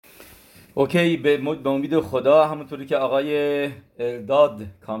اوکی، به امید خدا، همونطوری که آقای داد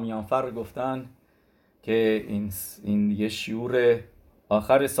کامیانفر گفتن که این دیگه شیعور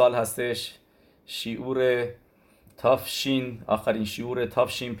آخر سال هستش. شیعور تافشین، آخرین شیعور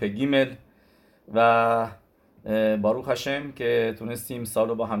تافشین پگیمل. و باروخ هشم که تونستیم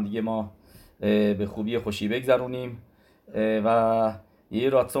سالو با همدیگه ما به خوبی خوشی بگذرونیم و یه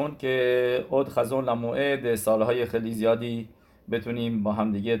راتون که עוד خزون لموعد سالهای خیلی زیادی بتونیم با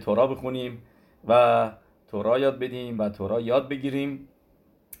همدیگه تورا بخونیم و تورا یاد بدیم و تورا یاد بگیریم.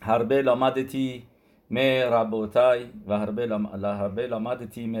 هربه لامدتی مه ربوتای و هربه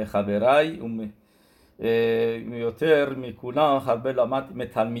لامدتی مه خبرای میوتر میکولا هربه لامد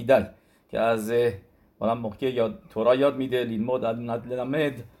متلمیدای، که از موقع تورا یاد میده لیلمود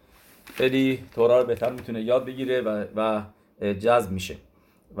لمد خیلی تورا رو بهتر میتونه یاد بگیره و جذب میشه.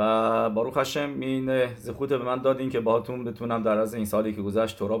 و باروخ هشم این زخوت به من دادین که باهاتون بتونم در از این سالی که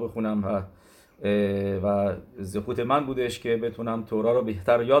گذشت تورا بخونم و زخوت من بودش که بتونم تورا رو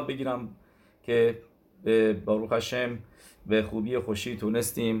بهتر یاد بگیرم که باروخ هشم به خوبی خوشی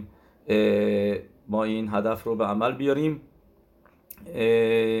تونستیم ما این هدف رو به عمل بیاریم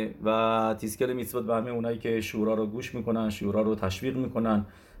و تیسکل میتوت به همه اونایی که شورا رو گوش میکنن، شورا رو تشویق میکنن.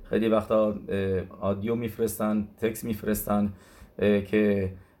 خیلی وقتا آدیو میفرستن، تکس میفرستن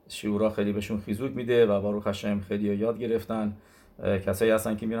که شورا خیلی بهشون خیزوک میده و باروخ هشم خیلی یاد گرفتن. کسایی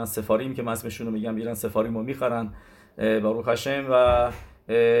هستن که میرن سفاریم که من اسمشون رو میگم، میرن سفاریم رو میخرن باروخ هشم و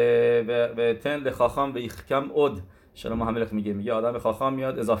تن لخاخام و یخکم اود. شلوم هملخ میگه آدم خاخام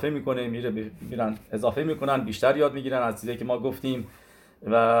میاد اضافه میکنه، میرن اضافه میکنن، بیشتر یاد میگیرن از چیزی که ما گفتیم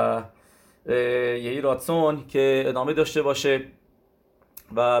و یهی راتسون که ادامه داشته باشه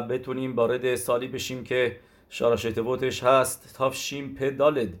و بتونیم وارد سالی بشیم که شاراشتبوتش هست تافشیم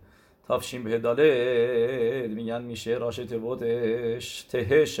پدالد. تافشیم پدالد میگن میشه راشتبوتش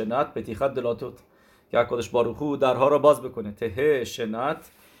ته شنت پتیخت دلاتوت، که هکادش باروخو درها رو باز بکنه. ته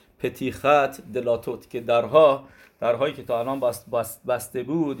شنت پتیخت دلاتوت، که درهایی که تا الان بسته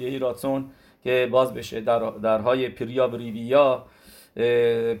بود یهی راتسون که باز بشه. درهای پریا و ریویا،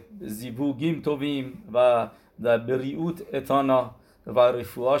 زیبوگیم تویم و در بریوت اتانا و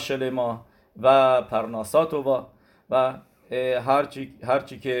رفوها شلما و پرناسات و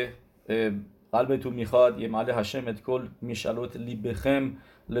هرچی که قلبتون میخواد. یه ماله هشم ات کل میشلوت لیبخم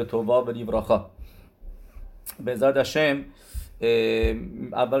لطوبا و لیبراخا. به زاد هشم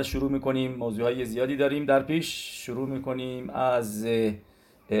اول شروع میکنیم، موضوعهای زیادی داریم در پیش. شروع میکنیم از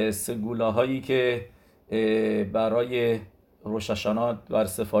سگولاهایی که برای روش هاشانا بر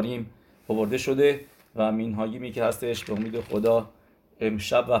سفاریم آورده شده و مینهاگی که هستش به امید خدا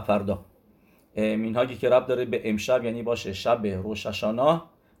امشب و فردا. مینهاگی که ربط داره به امشب یعنی باشه شب روش هاشانا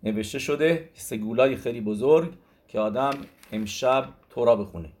نوشته شده سگولای خیلی بزرگ که آدم امشب تورا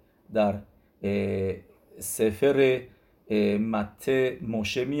بخونه. در سفر مته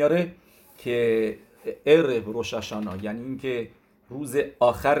موشه میاره که عرب روش هاشانا یعنی اینکه روز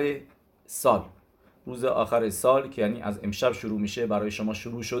آخر سال، روز آخر سال که یعنی از امشب شروع میشه، برای شما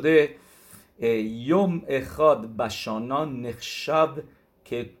شروع شده. یوم اخاد بشانا نخشب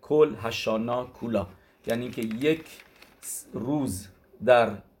که کل هشانا کولا، یعنی که یک روز در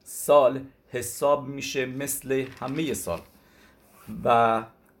سال حساب میشه مثل همه سال. و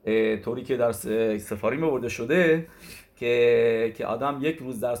طوری که در سفاریم آورده شده که آدم یک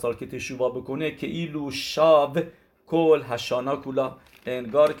روز در سال که تشووا بکنه که ایلو شاب کل هشانا کولا،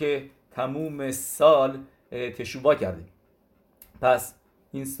 انگار که تموم سال تشووا کرده. پس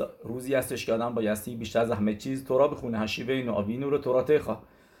این روزی هستش که آدم بایستی بیشتر از همه چیز تورا بخونه. هشیوه اینو آوینو رو تورا تخا،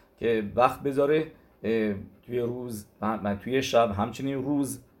 که وقت بذاره توی روز و توی شب. همچنین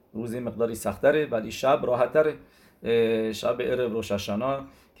روز مقداری سختره ولی شب راحتره. شب عرب روش هاشانا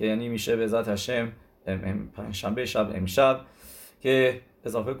که یعنی میشه به ذات هشم پنجشنبه شب امشب، که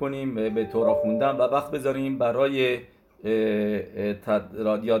اضافه کنیم به تورا خوندن و وقت بذاریم برای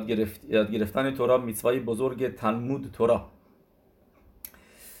یاد گرفتن تورا، میتوای بزرگ تلمود تورا.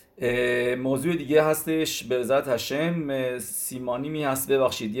 موضوع دیگه هستش به ذات هشم سیمانیمی هست،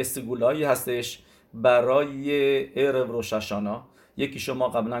 ببخشید یه سگولایی هستش برای عرب روش هاشانا. یکی شما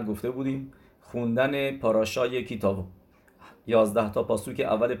قبلا گفته بودیم خوندن پاراشای کتابو، 11 تا پاسوک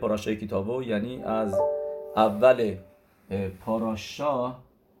اول پاراشای کتابو، یعنی از اول پاراشا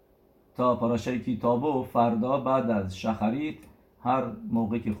تا پاراشای کتابو فردا بعد از شخریت هر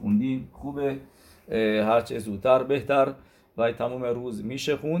موقع که خوندیم خوبه، هرچه زودتر بهتر و تمام روز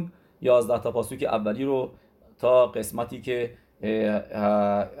میشه خوند. 11 تا پاسوک اولی رو تا قسمتی که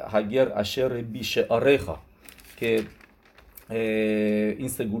هگر اشر بیش آرخا، که این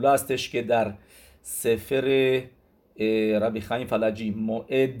سگوله هستش که در سفر ربی خیم فلجی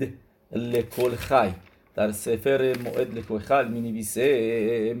موعد لکل خی، در سفر موعد لکل خی می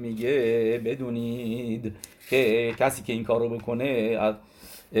نویسه، میگه بدونید که کسی که این کارو بکنه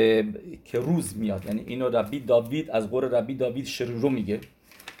که روز میاد. یعنی اینو ربی داوید از قول ربی داوید شروع میگه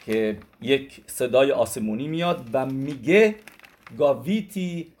که یک صدای آسمونی میاد و میگه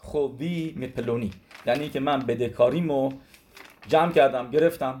گاویتی خوبی مپلونی، یعنی که من بدهکاریمو جمع کردم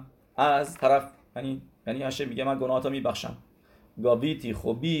گرفتم از طرف، یعنی هشه میگه من گناهاتو میبخشم. گاویتی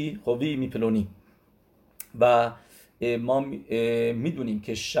خوبی میپلونی. و ما میدونیم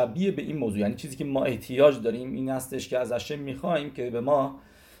که شبیه به این موضوع، یعنی چیزی که ما احتیاج داریم این هستش که از هشم میخوایم که به ما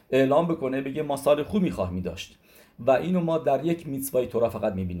اعلام بکنه، بگه ما سال خوب میخواهیم داشت. و اینو ما در یک میتوای تورا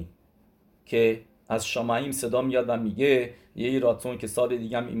فقط میبینیم که از شمعیم صدا میاد و میگه یه راتون که سال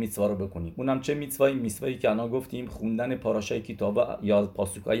دیگه هم این میتوا رو بکنیم. اونم چه میتوایی؟ میتوایی که الان گفتیم خوندن پاراشای کتاب یا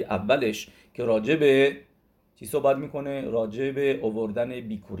پاسوکای اولش که راجع به چی صحبت میکنه؟ راجع به آوردن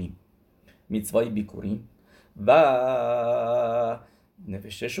بیکوریم، میتوای بیکوریم. و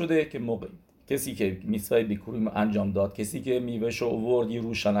نوشته شده که موقع کسی که میتوای بیکوریم انجام داد، کسی که میوهشو آورد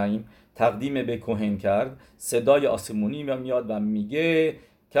یروشلایم تقدیم به کهن کرد، صدای آسمونی میاد و میگه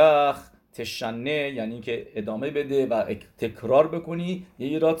کخ تشنه، یعنی که ادامه بده و تکرار بکنی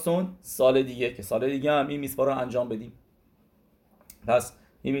یه راتسون سال دیگه، که سال دیگه هم این میتوا رو انجام بدیم. پس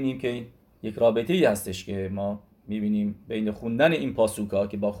میبینیم که این یک رابطه ای هستش که ما میبینیم بین خوندن این پاسوکا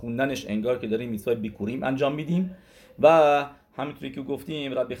که با خوندنش انگار که داریم میتوای بیکوریم انجام میدیم، و همینطوری که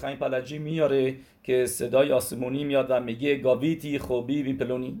گفتیم ربی خیم پلجی میاره که صدای آسمونی میاد و میگه گاویتی خوبی بی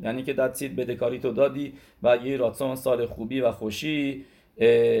پلونی، یعنی که دستید بدهکاری تو دادی و یه راتسون سال خوبی و خوشی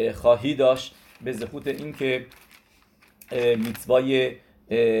خواهی داشت به زخوت این که میتوای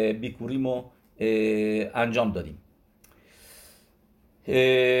بیکوریمو انجام دادیم.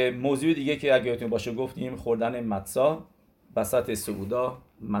 موضوع دیگه که اگه یادتون باشه گفتیم خوردن متسا وسط سعودا،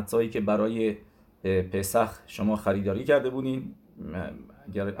 متسایی که برای پسخ شما خریداری کرده بودین،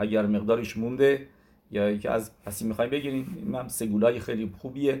 اگر مقدارش مونده یا که از پسی میخوایم بگیریم، هم سگولای خیلی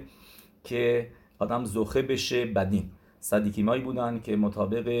خوبیه که آدم زخه بشه بدین. صدیکیمایی بودن که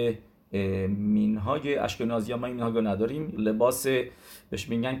مطابق مینهاگ اشکنازی ها، ما این مینهاگ رو نداریم، لباس بهش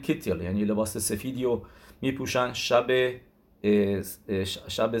میگن کتیل، یعنی لباس سفیدی رو میپوشن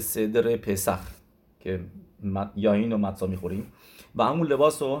شب صدر پسخ که یاین و متسا میخوریم، و همون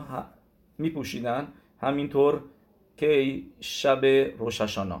لباس رو میپوشیدن همینطور که شب روش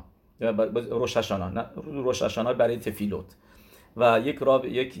هاشانا، روش هاشانا برای تفیلوت. و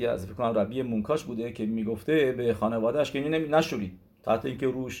یکی از فکر کنم ربی مونکاش بوده که میگفته به خانواده‌اش که نشورید تحت اینکه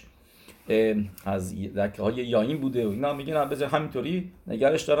روش از لکه های یاین بوده و اینا، میگن بذار همینطوری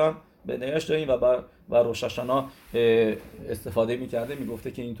نگرش دارم به نگرش داریم و روش هاشانا استفاده میکرده.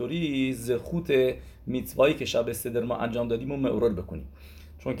 میگفته که اینطوری زخوت میتوایی که شب صدر ما انجام دادیم و معرور بکنیم،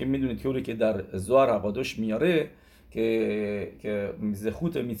 چون که میدونید طوری که در زوار عقادش میاره که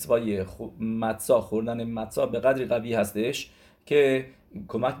زخوت میتوای متسا، خوردن متسا به قدری قوی هستش که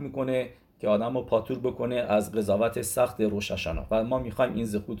کمک میکنه که آدم رو پاتور بکنه از قضاوت سخت روش هاشانا، و ما میخوایم این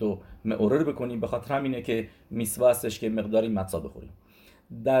زخوت رو معرور بکنیم. به خاطر همینه که میسوا هستش که مقداری متسا بخوریم.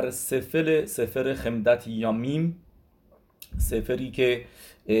 در سفر خمدت یامیم، سفری که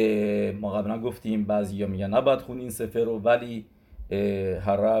ما قبلا گفتیم بعضی ها میگن نباید خون این سفر رو، ولی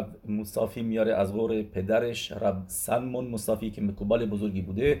هر رب مصافی میاره از غور پدرش رب سلمون مصافی که مکوبال بزرگی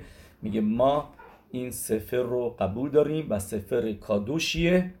بوده، میگه ما این سفر رو قبول داریم و سفر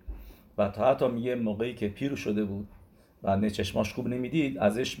کادوشیه، و تا حتی میگه موقعی که پیر شده بود و نه چشماش خوب نمیدید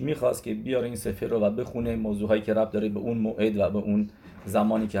ازش میخواست که بیاره این سفر رو و بخونه موضوعهایی که ربط داره به اون موعد و به اون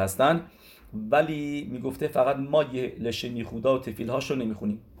زمانی که هستن، ولی میگفته فقط ما یه لشنی خدا و تفیلهاش رو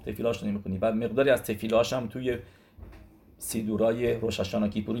نمیخونیم و مقداری از تفیلهاش هم توی سیدورای روش هاشانا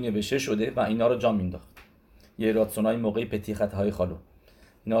کیپوری نوشته شده و اینا رو جا مینداخت. یه راتسونای موقعی پتیخت های خالو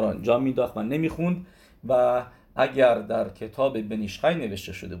اینا رو جا مینداخت و نمیخوند. و اگر در کتاب بنیشخای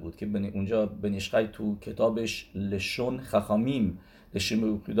نوشته شده بود که اونجا بنیشخای تو کتابش لشون خخامیم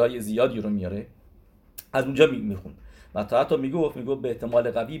لشموقیدای زیادی رو میاره، از اونجا میخوند و تا حتی میگفت به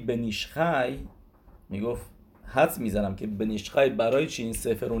احتمال قوی بنیشخای میگفت حدس میزنم که بنیشخای برای چی این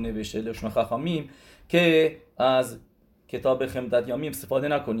سفر رو نوشته لشون خخامیم که از کتاب خمدت یامی استفاده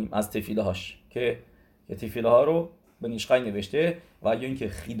نکنیم از تفیله هاش، که تفیله ها رو بنیشخای نوشته و یا اینکه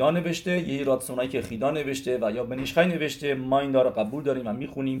خیدا نوشته، یه راتسونایی که خیدا نوشته و یا بنیشخای نوشته، ما این رو قبول داریم و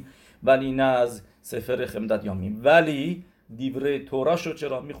میخونیم، ولی نه از سفر خمدت یامی. ولی دیوره توراشو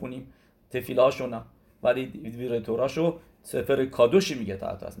چرا میخونیم؟ تفیله هاشو نه، ولی دیوره توراشو سفر کادوشی میگه،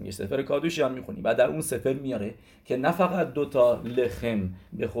 تحت میگه سفر کادوشی هم میخونیم و در اون سفر میاره که نه فقط 2 لخم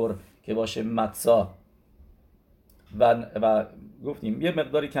بخور که باشه متسا و گفتیم یه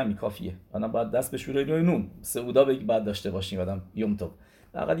مقداری کمی کافیه. آدم باید دست بشوره روی نون، سعودا بعد داشته باشیم آدم یوم تو.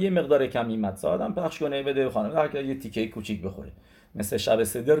 فقط یه مقدار کمی متسا آدم پخش کنه بده خانم، هر کی یه تیکه کوچیک بخوره، مثل شب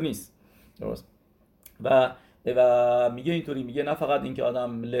صدر نیست. درست. و میگه اینطوری، میگه نه فقط اینکه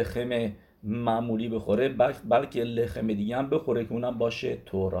آدم لخم معمولی بخوره، بلکه لخم دیگه هم بخوره که اونم باشه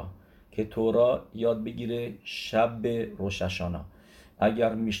تورا، که تورا یاد بگیره شب روش هاشانا.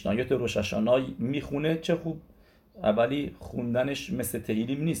 اگر میشنایت روش هاشانا میخونه چه خوب، اولی خوندنش مثل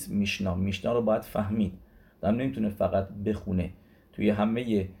تهیلیم نیست. میشنا رو باید فهمید. آدم نمیتونه فقط بخونه. توی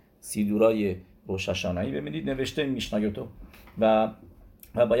همه سیدورای روش هاشانایی ببینید نوشته میشنایتو و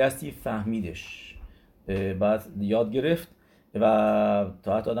بایستی فهمیدش، باید یاد گرفت. و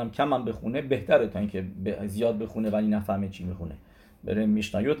تا حتی آدم کم هم بخونه بهتره تا اینکه زیاد بخونه ولی نفهمه چی میخونه. بره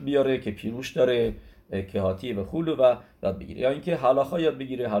میشنایوت بیاره که پیروش داره کهاتی و خولو و یاد بگیره، یا اینکه هلاخا یاد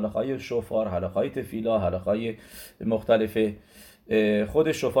بگیره، هلاخای شofar، هلاخای تفیلا، هلاخای مختلفه.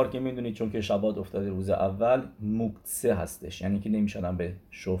 خود شofar که میدونید چون که شبات افتاده روز اول مکتسه هستش، یعنی که نمیشدم به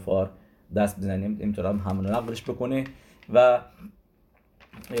شofar دست بزنیم، نمیتونم حمل و نقلش بکنه. و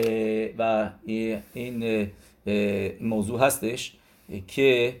این موضوع هستش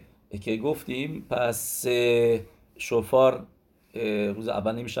که گفتیم پس شofar روز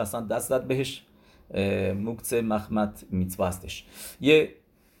اول نمیشه اصلا دست داد بهش، مکتسه مخمت میتوا هستش. یه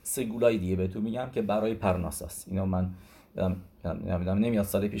سگولای دیگه بهتون میگم که برای پرناساست. اینو من نمیاد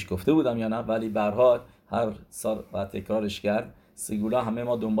سال پیش گفته بودم یا نه، ولی به هر حال هر سال باید تکرارش کرد. سگولا همه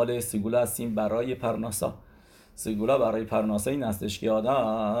ما دنبال سگولا هستیم برای پرناسا. سگولا برای پرناسا این هستش که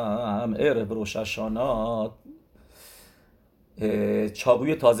آدم عرب روش هاشانا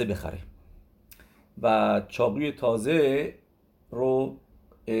چاقوی تازه بخره و چاقوی تازه رو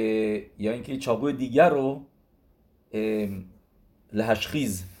یا اینکه چاقوی دیگر رو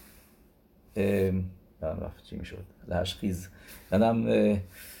لهشخیز چی میشد لهشخیز آدم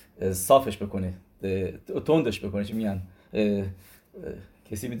صافش بکنه، تندش بکنه، چی میگن،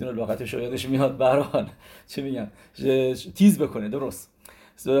 کسی میدونه لغتش رو یادش میاد، بران چی میگن، تیز بکنه. درست،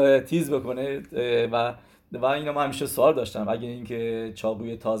 تیز بکنه. و اینو من همیشه سوال داشتم، اگه اینکه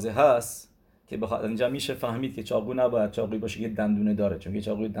چاقوی تازه هست که بخواد اینجا میشه فهمید که چاقو نباید چاقوی باشه که دندونه داره، چون که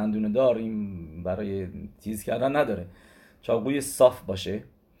چاقوی دندونه دار این برای تیز کردن نداره. چاقوی صاف باشه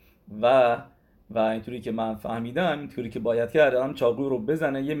و اینطوری که من فهمیدم، اینطوری که باید کردم، چاقوی رو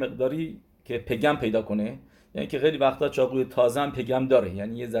بزنه یه مقداری که پگم پیدا کنه. یعنی که خیلی وقتا چاقوی تازه هم پگم داره،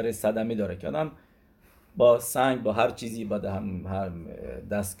 یعنی یه ذره صدمه داره که آدم با سنگ با هر چیزی، با هر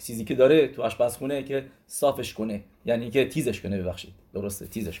دست چیزی که داره تو آشپزخونه که صافش کنه، یعنی که تیزش کنه، ببخشید درسته،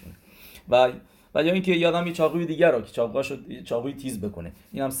 تیزش کنه. و یا اینکه یادم یه چاقوی دیگر رو که چاقوی تیز بکنه.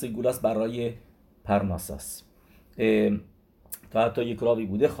 این هم سگولاس برای پرناساس. تا حتی یک راوی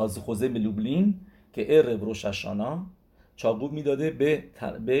بوده خوزه ملوبلین که عرب روش هاشانا چاقو میداده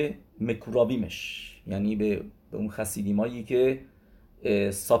به مکروبیمش، یعنی به اون خسیدیمایی که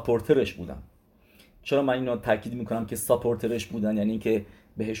ساپورترش بودن. چرا من اینو تاکید میکنم که ساپورترش بودن؟ یعنی که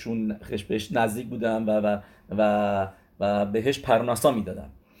بهش نزدیک بودن و بهش پرناسا میدادن.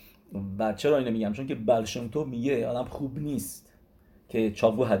 و چرا اینو میگم؟ چون که بلشمتو میگه آدم خوب نیست که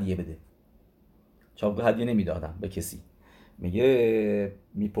چاقو هدیه بده. چاقو هدیه نمیده آدم به کسی. میگه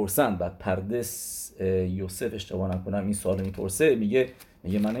میپرسن بعد پردس یوسف اشتباه نکنم این سوالو میپرسه، میگه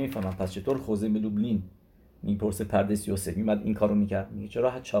من نمیفهمم پس چطور خوزه ملوبلین میپرسه پردس یوسف میمد این کارو میکرد. میگه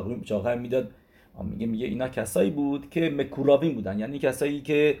چرا چاقو میداد؟ میگه اینا کسایی بود که مکوراوین بودن، یعنی کسایی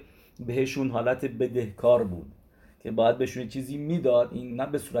که بهشون حالت بدهکار بود که باید بهشون چیزی میداد. این نه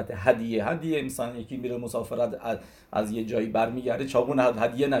به صورت هدیه انسان یکی میره مسافرت از یه جایی برمیگرده چاقو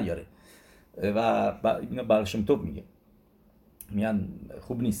هدیه نیاره. و اینو برشم توب میگه میان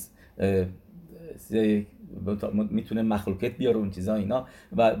خوب نیست، میتونه مخلوقات بیاره اون چیزا اینا.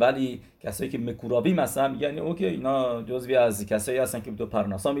 ولی کسایی که مکوراوی مثلا یعنی اوکی اینا جزوی از کسایی هستن که تو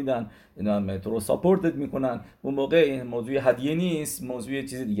پرناسا میدن، اینا تو رو ساپورتت میکنن. اون موقع این موضوع هدیه نیست، موضوع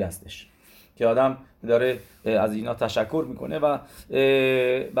چیز دیگه هستش که آدم داره از اینا تشکر میکنه. و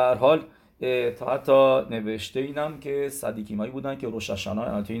به هر حال تا حتی نوشته اینم که صدیقیمایی بودن که روش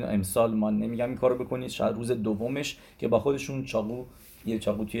هاشانا، این امسال من نمیگم این کارو بکنید، شاید روز دومش که با خودشون یه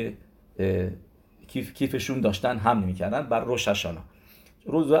چاقو توی کیفشون داشتن حمل میکردن بر روش هاشانا.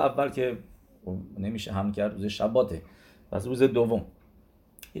 روز اول که نمیشه حمل کرد، روز شباته. پس روز دوم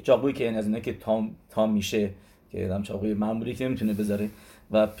یه چاقویی که از اینا که تام میشه، که آدم چاقوی معمولی که نمیتونه بذاره،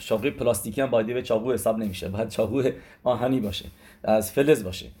 و چاقوی پلاستیکی هم باید به چاقو حساب نمیشه، باید چاقو آهنی باشه، از فلز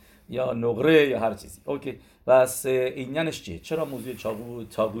باشه یا نقره یا هر چیزی. اوکی. بس اینش چیه؟ چرا موضوع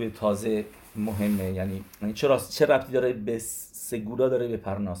چاقوی تازه مهمه؟ یعنی چه ربطی داره به سگولا داره به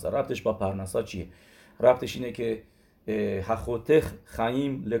پرناسا؟ ربطش با پرناسا چیه؟ ربطش اینه که هخوتך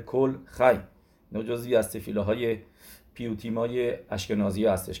خیم لکل خی. اینو جزوی از تفیله های پیوتیمای اشکنازی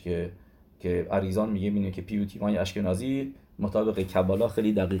هستش که اریزان میگه که پیوتیمای اشکنازی مطابق کبالا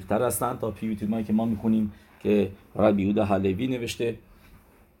خیلی دقیق تر هستن تا پیوتیمایی که ما میکنیم که ربی یهودا هالوی نوشته.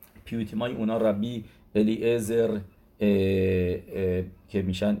 پیوتیمای اونا ربی الیعزر که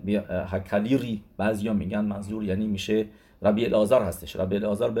میشن هکلیری، بعضیا میگن منظور یعنی میشه ربی الازار هستش، ربی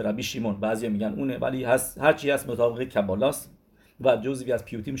الازار به ربی شیمون، بعضیا میگن اونه، ولی هرچی هست مطابق کبالاست و جزوی از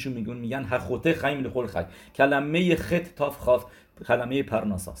پیوتیمشون میگن هخوته خیم لخول خی. کلمه خط تاف خاف کلمه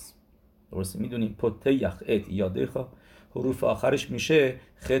پرناساست، درسته؟ میدونیم پته یخ ات یادخا حروف آخرش میشه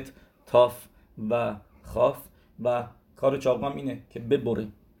خط تاف و خاف و کار چاقوام اینه که ببره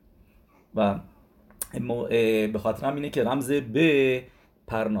و به خاطر هم اینه که رمز به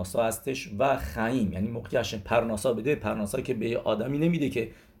پرناسا هستش و خیم، یعنی موقعش پرناسا بده، پرناسا که به آدمی نمیده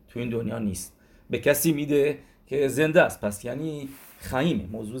که تو این دنیا نیست، به کسی میده که زنده است، پس یعنی خیمه،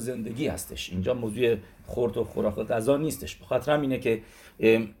 موضوع زندگی هستش. اینجا موضوع خورد و خوراک و غذا نیستش. به خاطر هم اینه که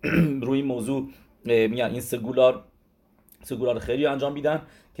روی این موضوع میگن این سگولار خیلی انجام میدن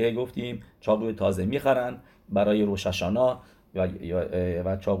که گفتیم چاقو تازه میخرن برای روش هاشانا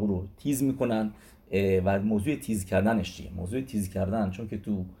و چاقو رو تیز میکنن. و موضوع تیز کردنش چیه؟ موضوع تیز کردن چون که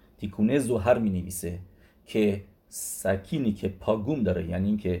تو تیکونه زهر می نویسه که سکینی که پاگوم داره، یعنی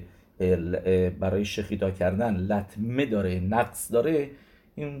این که برای شخیتا کردن لطمه داره، نقص داره،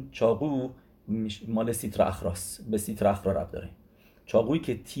 این چاقو مال سیتر اخراست، به سیتر اخرا رب داره. چاقویی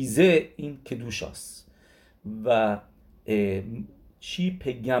که تیزه این که دوشاست و چی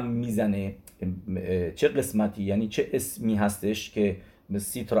پگم میزنه، چه قسمتی، یعنی چه اسمی هستش که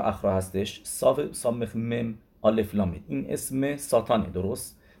سیتر اخرا هستش، سامخ مم الف لام. این اسم ساتانه،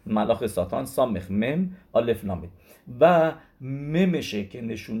 درست؟ ملاخ ساتان، سامخ مم الف لام و ممشه که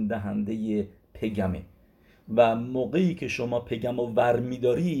نشون دهنده پگمه. و موقعی که شما پگم رو ور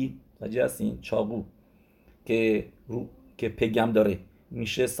میداری وجه هستین چاقو که پگم داره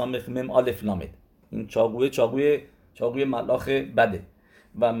میشه سامخ مم الف لام. این چاقوی ملاخ بده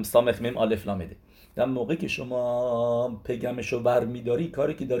و سامخ مم الف لام. در موقعی که شما پگمشو ور میداری،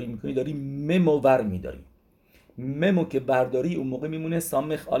 کاری که داری میکنی داری ممو ور میداری. ممو که برداری اون موقع میمونه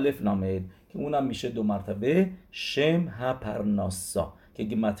سامخ الف لامد که اونم میشه 2 مرتبه شم ها پرناسا که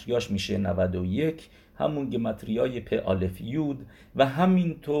گمتریاش میشه 91، همون گمتریای پ الف یود و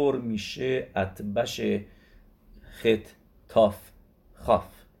همینطور میشه اتبش خط تاف خاف،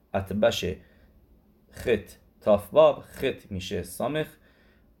 اتبش خط تاف باب، خط میشه سامخ،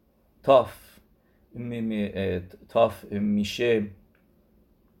 تاف میشه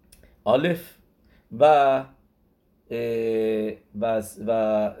الف و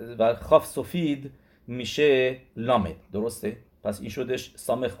خاف سفید میشه لامد، درسته؟ پس این شدش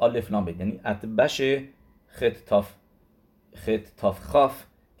سامخ الف لامد، یعنی اتبش خط تاف خاف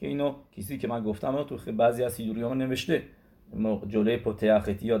که اینو کسی که من گفتم تو بعضی از سیدوری‌ها نوشته، جلوی پته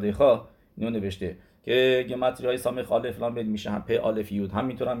خطی یادخا اینو نوشته که گمتریای سامخ الف لامد میشه هم پ الف یود،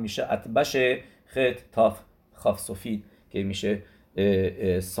 همینطور هم میشه اتبش خط تاف خاف سفید که میشه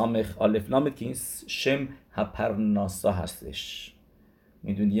سامخ الف لامد که این شم هپرناسا هستش.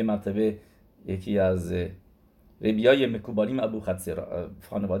 میدونی یه مرتبه یکی از ربیای مکوبالیم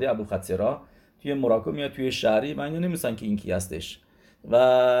خانواده ابو خطسرا توی مراکو میاد توی شهری، من نمی‌دونم که این کی هستش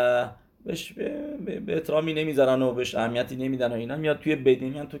و بهش به احترامی نمیذارن و بهش اهمیتی نمیدن و اینا. میاد توی بدین،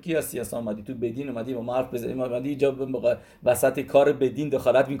 میگن تو کی هستی اصلا؟ اومدی تو بدین، اومدی با ما حرف بزنی، اومدی اینجا وسط کار بدین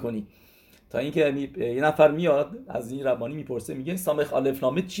دخالت میکنی. تا اینکه یه نفر میاد از این ربانی میپرسه، میگه سامخ الف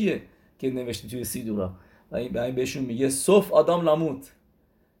لام چیه که نوشته توی سیدورا؟ و این بهشون میگه صف آدم لاموت،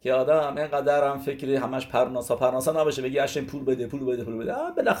 که آدم اینقدر هم فکر همش پرناسا نباشه، بگی اشم پول بده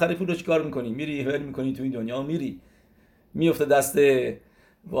بالاخره پول رو چیکار میکنی؟ میری هول میکنی تو این دنیا، میفته دست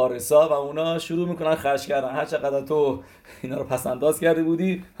وارثا و اونا شروع میکنن خرج کردن. هر چقدر تو اینا رو پس انداز کرده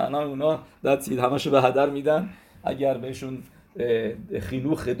بودی اونا دستید همشو به هدر میدن اگر بهشون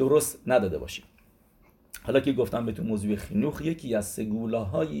خینوخ درست نداده باشی. حالا که گفتم به تو موضوع خینوخ، یکی از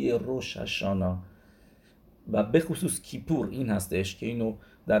سگولاهای روش هاشانا و به خصوص کیپور این هستش که اینو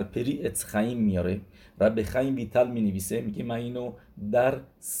در پری اتخایم میاره. ربی خیم بیتل می نویسه، میگه من اینو در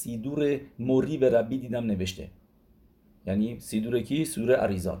سیدور موری به ربی دیدم نوشته، یعنی سیدور کی؟ سوره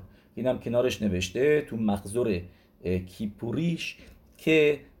اریزان. اینم کنارش نوشته تو مخزور کیپوریش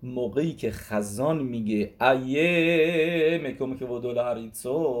که موقعی که خزان میگه ایه مکم که ودول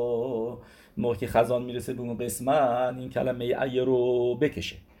هریتسو، موقعی که خزان میرسه به اون قسمت این کلمه ایه رو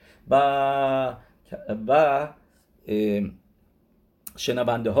بکشه و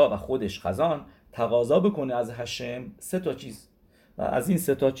شنونده ها و خودش خزان تقاضا بکنه از هشم 3 چیز و از این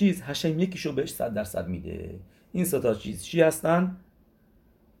 3 چیز هشم یکیشو بهش 100% میده. این سه تا چیز چی هستن؟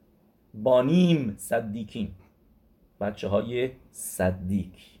 بانیم صدیکین، بچه های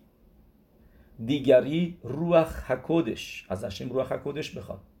صدیک. دیگری روح حکودش، از هشم روح حکودش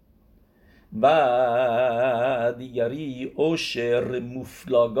بخواد. و دیگری اوشر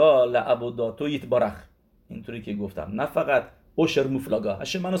مفلاگا لعبوداتو یتبارخ. اینطوری که گفتم، نه فقط اوشر مفلاگا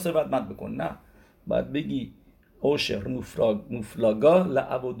هشم منو ثروتمند بکن، نه، باید بگی اوشر مفلاگا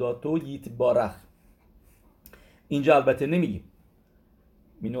لعبوداتو یتبارخ. اینجا البته نمیگیم،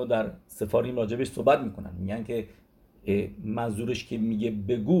 اینو در سفاریم راجبش صحبت میکنن، میگن که منظورش که میگه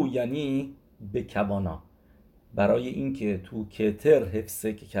بگو یعنی به کوانا، برای اینکه تو کتر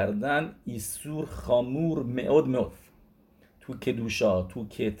حفظه کردن ایسور خامور معود تو کدوشا تو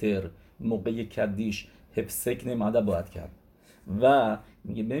کتر موقع کدیش حفظک نماده باید کرد و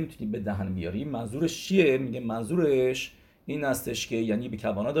میگه نمیتونی به دهن بیاری. منظورش چیه؟ میگه منظورش این هستش که یعنی به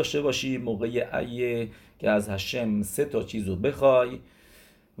کوانا داشته باشی موقع ایه که از هشم سه تا چیزو بخوای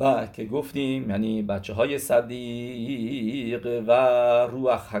و که گفتیم یعنی بچه های صدیق و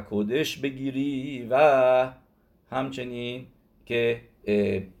روح حکودش بگیری و همچنین که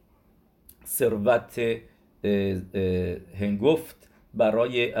ثروت هنگفت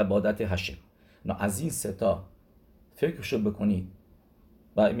برای عبادت هشم. نه از این سه تا فکرشو بکنید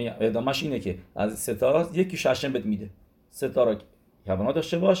و ادامهش اینه که از سه تا یکیش هشم بهت میده، سه تا را کوانا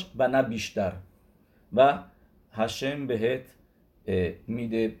داشته باش و نه بیشتر و هشم بهت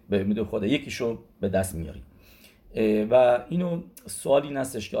میده خدا یکیشو به دست میاری. و اینو سوال این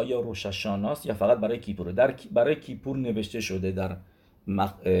هستش که آیا روش هاشاناست یا فقط برای کیپوره؟ برای کیپور نوشته شده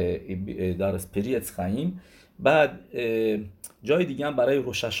در پریتس خاییم، بعد جای دیگه هم برای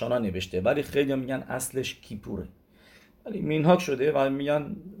روش هاشانا نوشته، ولی خیلی میگن اصلش کیپوره، ولی مینهاک شده و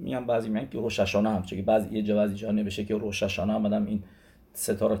میگن بعضی میگن که روش هاشانا هم، چون بعضی جا نوشته که روش هاشانا هم این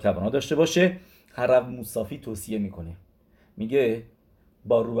ستاره کوانا داشته باشه. رب موسافی توصیه میکنه، میگه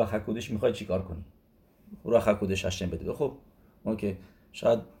با روح حکودش میخوای چیکار کنی؟ روح حکودش هشم بده. خب اوکی،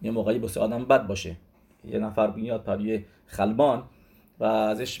 شاید یه موقعی بسه آدم بد باشه، یه نفر بیاد پروی خلبان و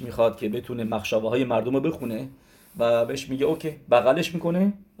ازش میخواد که بتونه مخشابه های مردم رو بخونه و بهش میگه اوکی، بغلش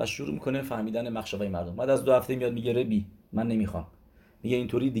میکنه و شروع میکنه فهمیدن مخشابه های مردم. بعد از 2 هفته میاد میگه ربی من نمیخوام، میگه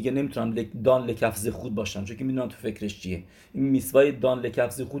اینطوری دیگه نمیتونم دان لکفز خود باشم، چون که میدونم تو فکرش چیه. این میسوای دان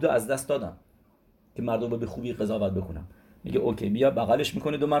لکفز خود رو از دست دادم که مردم رو به خوبی قضاوت بکنم. میگه اوکی، بیا بغلش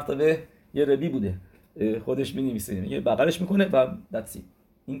میکنه 2 مرتبه، یه ربی بوده خودش مینویسه، میگه بغلش میکنه و دتسی،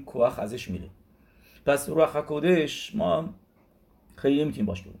 این کوخ ازش میره. پس روح حکودش ما خیلی نمیتونیم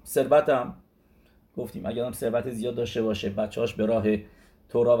باش کنیم. ثروت هم گفتیم اگر هم ثروت زیاد داشته باشه بچه‌هاش به راه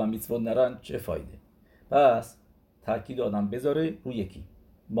تورا و میتوت نرن چه فایده؟ پس تاکید آدم بذاره روی یکی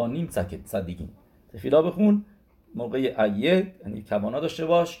با نیم سکت صدیقین تفیلا بخون موقع ایه، یعنی کوانا داشته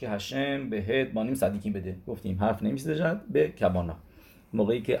باش که هشم بهت با نیم صدیقین بده. گفتیم حرف نمیزنه به کوانا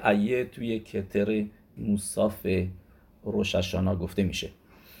موقعی که ایه توی کتر موساف روش هاشانا گفته میشه.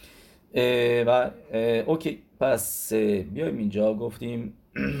 و اوکی، پس بیایم اینجا گفتیم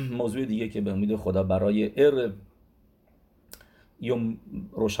موضوع دیگه که به امید خدا برای یوم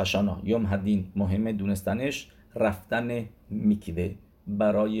روش هاشانا یوم هدین مهمه دونستنش، رفتن میکوه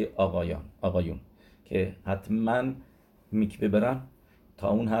برای آقایون که حتما میکوه برن تا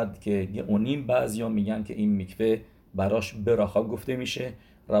اون حد که اونیم بعضیا میگن که این میکوه براش براخا گفته میشه.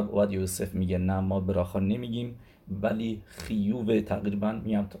 رب عباد یوسف میگه نه ما براخا نمیگیم، ولی خیوه تقریبا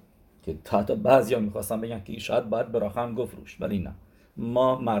میگم که تا بعضیا میخواستن بگن که شاید باید براخا هم گفت روش، ولی نه،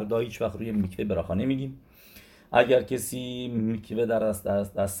 ما مردا هیچ وقت روی میکوه براخا نمیگیم. اگر کسی میکوه در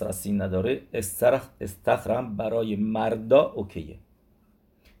دسترسی نداره استخرم برای مردا اوکیه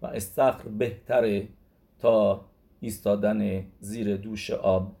و استخر بهتره تا ایستادن زیر دوش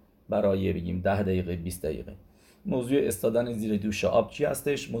آب برای بگیم 10 دقیقه 20 دقیقه. موضوع ایستادن زیر دوش آب چی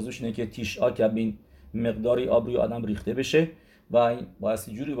هستش؟ موضوعش اینه که تیشا کبین مقداری آب روی آدم ریخته بشه و این باعث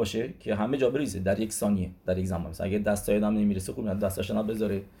جوری باشه که همه جا بریزه در یک ثانیه، در یک زمان. مثلا اگه دستای آدم نمیرسه خوب دستاشو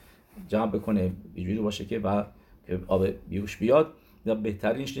بذاره جمع بکنه جوری باشه که و که آب بیهوش بیاد، یا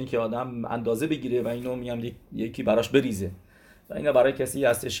بهترینش اینه که آدم اندازه بگیره و اینو میگم یکی براش بریزه. و اینا برای کسی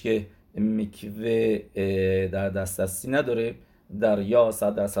هستش که میکوه در دسترسی نداره، دریا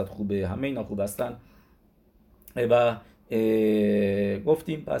 100% خوبه، همه اینا خوب هستن. و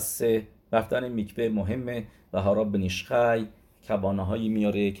گفتیم پس رفتن میکوه مهمه و هاراب بنیشخای کوانه هایی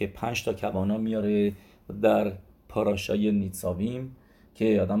میاره که 5 تا کوانه میاره در پاراشای نیتساویم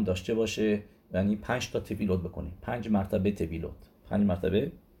که آدم داشته باشه، یعنی 5 تا تفیلوت بکنه، 5 مرتبه تفیلوت، 5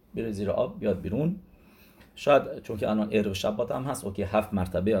 مرتبه بره زیر آب بیاد بیرون. شاید چون که الان عرب شبات هم هست اوکی 7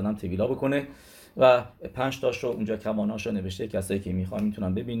 مرتبه آدم تفیلا بکنه و 5 تاشو اونجا کواناشو نوشته، کسایی که میخوان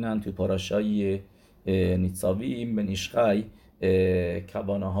میتونن ببینن تو پاراشای نیتساویم به نیشخای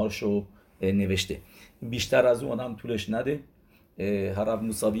کوانه هاشو نوشته. بیشتر از اون آدم طولش نده. هرب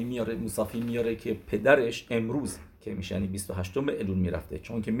موسافی میاره که پدرش امروز که میشه یعنی 28 الول میرفته،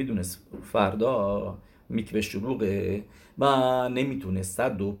 چون که میدونست فردا میکوه شروعه و نمیتونه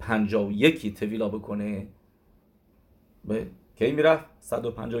 151 تویلا بکنه. به کی میرفت؟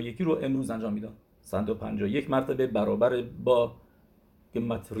 151 رو امروز انجام میداد. 151 مرتبه برابر با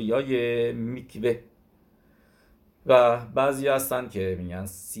گمتریای میکوه. و بعضی هستن که میگن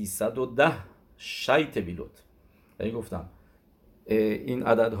 310 شیط بیلوت. یعنی گفتم این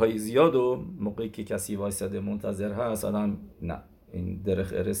عددهای زیاد و موقعی که کسی وایساده منتظر هست آدم نه، این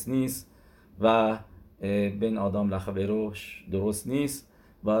درخ ارس نیست و بین آدم لخبروش درست نیست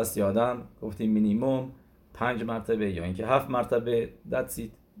و از آدم گفتیم مینیموم 5 مرتبه یا اینکه 7 مرتبه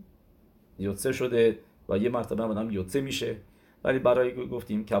دستید یوتسه شده و یه مرتبه هم آدم یوتسه میشه. ولی برای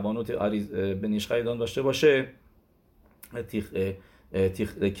گفتیم کوانوت به نیشخای دان داشته باشه،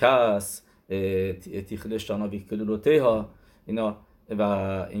 تیخ کس، تیخ لشتانا ویکلولوته ها اینا و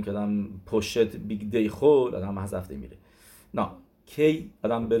این که آدم پشت بیگدی خود آدم حذفته میره. نه کی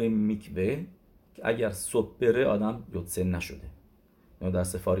آدم بره میکوه که اگر صبح بره آدم یوتسه نشده. اینا در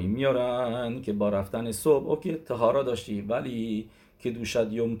سفاری میارن که با رفتن صبح اوکی طهارا داشتی، ولی که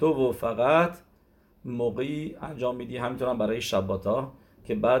دوشد یوم تو و فقط موقعی انجام میدی. همینطور هم برای شباتا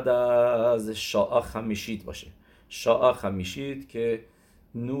که بعد از شاعه خمیشید باشه. شاعه خمیشید که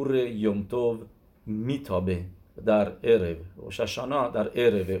نور یوم تو میتابه در عرب روش هاشانا، در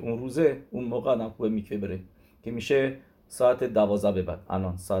عرب اون روزه، اون موقع آدم خوبه میکوه بره که میشه ساعت 12 به بعد.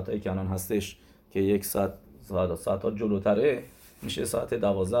 الان ساعتایی که الان هستش که یک ساعت جلوتره میشه ساعت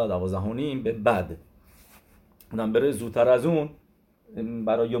 12 و نیم به بعد. آدم بره زودتر از اون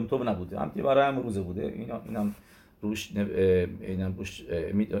برای یوم تو نبوده، همتی برای هم روزه بوده. اینم روش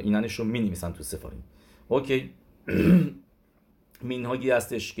اینانش رو مینویسن تو سفاری. اوکی. مینهاگی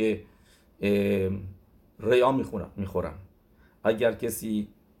هستش که ریا میخورن. اگر کسی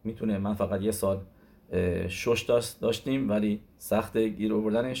میتونه، من فقط یه سال شش داشتیم ولی سخت گیر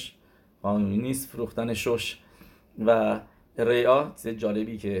آوردنش، قانونی نیست فروختن شش. و ریا چیز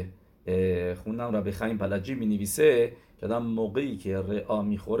جالبی که خوندم ربی خیم پلجی مینویسه که آدم موقعی که ریا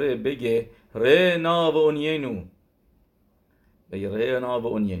میخوره بگه رنا و اونینو، بگه رنا و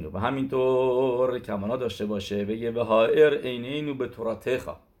اونینو و همینطور کمانا داشته باشه بگه به هایر اینینو به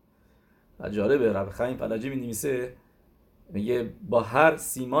توراتخا. جالبه ربی خیم پلجی مینویسه میگه با هر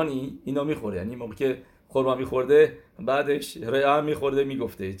سیمانی اینو میخوره، یعنی موقعی که خورما میخورده بعدش ریا میخورده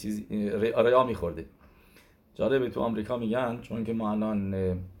میگفته چیزی ریا میخورده. جالبه تو آمریکا میگن چون که ما الان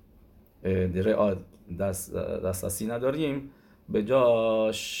ریا دسترسی نداریم، به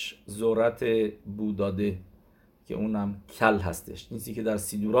جاش ذرت بوداده که اونم کل هستش، نیستی که در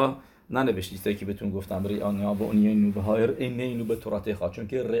سیدورا ننوشته که بهتون گفتم ریا با اونینو به هایر اینینو به تورات خواهد، چون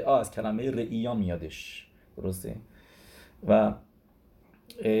که ریا از کلمه رئیا میادش، درسته؟ و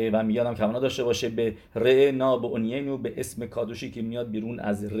میادم که همانا داشته باشه به رنا با اونینو به اسم کادوشی که میاد بیرون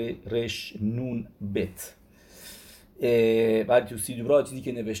از رش نون بت. بعد تو سیدورا چیزی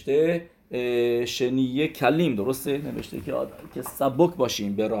که نوشته شنیه کلیم، درسته؟ نوشته که سبک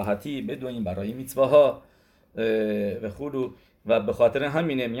باشیم به راحتی بدونیم برای میتواها و خودو. و به خاطر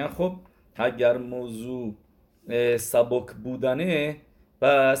همینه میگن خب اگر موضوع سبک بودنه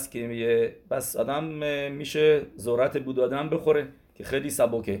بس آدم میشه ذرت بودادن بخوره که خیلی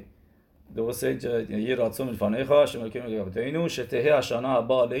سبکه، درسته؟ یه راتسو ملفانه خواهش شما که میگه اینو شته هاشانا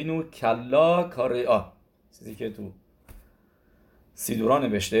با علینو کلا کاریا، چیزی که تو سیدورا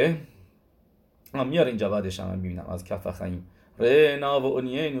نوشته. میاره اینجا بعدش هم میبینم از کف خیم رنا و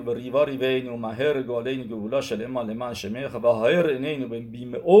اونینو و ریواری وینو مهر گالینو گولا شلما لمن شمیخ و هایر اینو به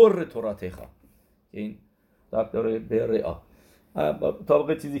بیم اور توراتخا. این ربط داره به ریا.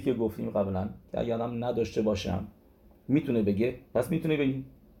 طبق چیزی که گفتیم قبلا که اگه آدم نداشته باشم میتونه بگه، پس میتونه بگیم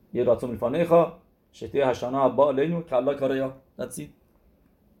یه راتو میفانه خواه شته هشتانا با علینو کلا کاریا دستید.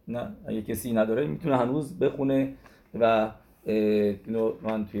 نه اگه کسی نداره میتونه هنوز بخونه. و اینو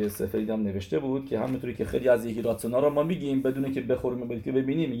من توی سفریدم نوشته بود که همونطوری که خیلی از یکی راتسونا رو ما میگیم بدونه که بخوریم بلکه که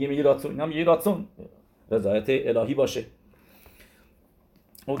ببینیم میگیم یه راتسون، اینم یه راتسون رضایت الهی باشه.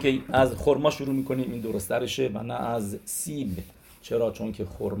 اوکی، از خرما شروع میکنیم، این درسترشه و نه از سیب. چرا؟ چون که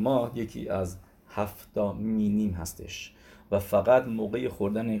خرما یکی از 7 مینیم هستش و فقط موقع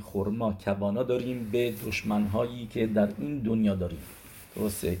خوردن خرما کوانا داریم به دشمنهایی که در این دنیا داریم،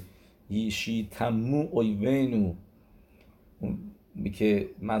 درسته؟ یشی تمو اویونو که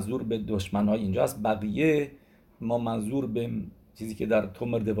منظور به دشمنهای اینجاست. بقیه ما منظور به چیزی که در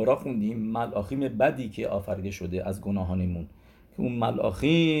تومر دوارا خوندیم ملاخیم بدی که آفریده شده از گناهانمون، که اون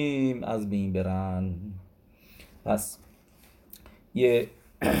ملاخیم از بین برن. پس یه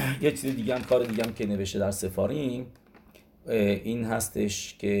چیز دیگه هم، کار دیگه هم که نوشته در سفاریم این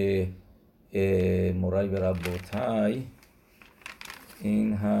هستش که مرای به ربوتای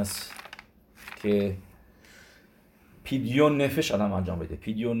این هست که پیدیون نفش آدم انجام بده.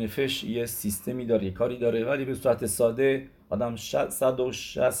 پیدیون نفش یه سیستمی داره، یه کاری داره، ولی به صورت ساده آدم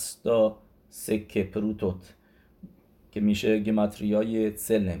 160 تا سکه پروتوت که میشه گمتریای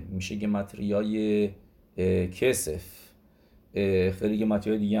سلم، میشه گمتریای کسف، خیلی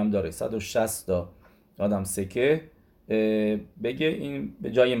گمتریای دیگه هم داره، 160 تا آدم سکه بگه این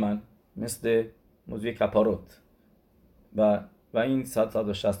به جای من، مثل موضوع کپاروت و این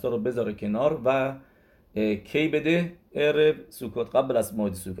 160 تا رو بذاره کنار و کی بده؟ عرب سوکوت، قبل از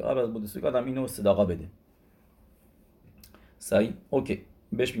موعد سوکوت. قبل از موعد سوکوت آدم اینو صداقا بده. صحیح؟ اوکی.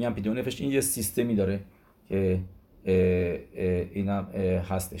 بهش میگم پیدیون نفش. این یه سیستمی داره که اینم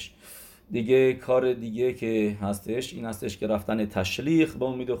هستش. دیگه کار دیگه که هستش این هستش که رفتن تشلیخ با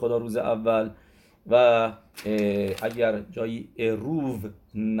امید خدا روز اول و اگر جایی اروو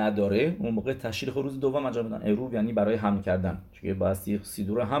نداره اون موقع تشلیخ روز دوم انجام بدن. اروو یعنی برای حمل کردن، چون باید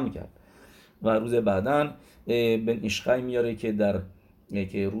سیدور رو حمل کرد و روز بعدن بن اشخای میاره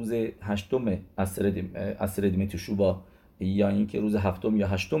که روز هشتم عصر دیمه تشوبا یا اینکه روز هفتم یا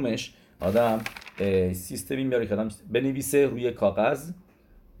هشتمش آدم سیستمی میاره که آدم بنویسه روی کاغذ،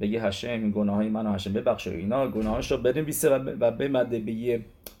 بگه هشم این گناهای منو هشم ببخشه، اینا گناهاشو بنویسه و بمده به یه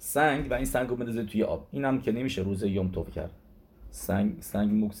سنگ و این سنگ رو بندازه توی آب. اینم که نمیشه روز یوم توف کرد،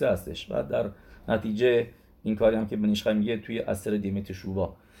 سنگ مکسه هستش و در نتیجه این کاری هم که بن اشخای میگه توی عصر دیمه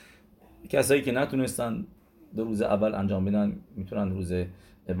تشوبا کسایی که نتونستن در روز اول انجام بدن میتونن روز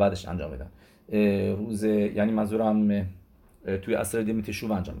بعدش انجام بدن. روز یعنی منظورم توی عصر دیمه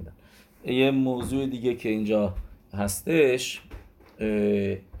تشوبا انجام میدن. یه موضوع دیگه که اینجا هستش،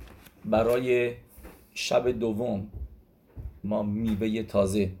 برای شب دوم ما میوه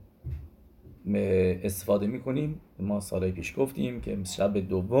تازه استفاده میکنیم. ما سالهای پیش گفتیم که شب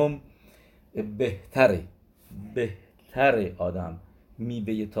دوم بهتره آدم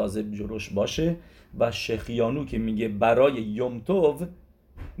میوه تازه جلوش باشه و شخیانو که میگه برای یوم توو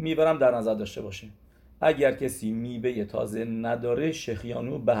میبرم در نظر داشته باشه. اگر کسی میوه تازه نداره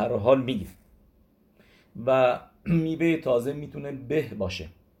شخیانو به هر حال میگه و میوه تازه میتونه به باشه.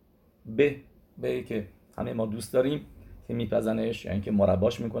 به که همه ما دوست داریم که میپزنش، یعنی که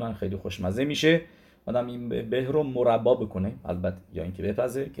مرباش میکنن، خیلی خوشمزه میشه. آدم این به رو مربا بکنه البته، یا اینکه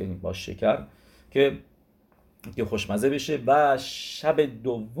بپزه که با شکر که خوشمزه بشه و شب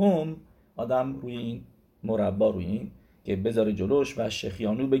دوم آدم روی این مربا روی این که بذاره جلوش و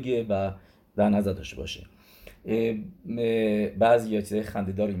شخیانو بگه و در نظر داشته باشه. بعضی یا چیزای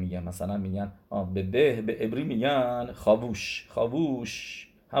خنده‌داری میگن، مثلا میگن به عبری میگن خاووش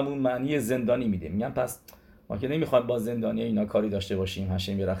همون معنی زندانی میده. میگن پس ما که نمیخوایم با زندانی اینا کاری داشته باشیم،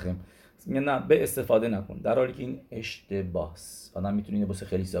 هشم برخیم. میگن نه، به استفاده نکن، در حالی که این اشتباهه. آدم میتونه اینو واسه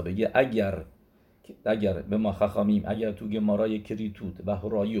خیلی حساب بگه. اگر به ما خخامیم، اگر تو گمارای کریتوت و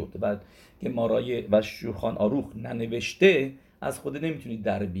هرایوت و گمارای و شوخان آروخ ننوشته، از خود نمیتونی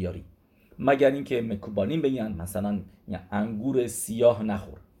در بیاری، مگر اینکه مکوبالین بگن مثلا انگور سیاه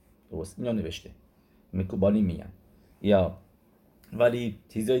نخور. درست اینو نوشته، مکوبالین میگن. یا ولی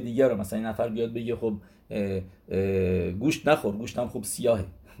چیزای دیگه رو مثلا این نفر بیاد بگه خب گوشت نخور، گوشت هم خوب سیاهه.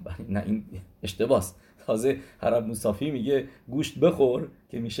 نه، این اشتباهه. تازه عرب موسافی میگه گوشت بخور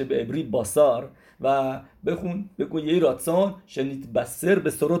که میشه به عبری باسار و بگو یه راتسان شنید بسر به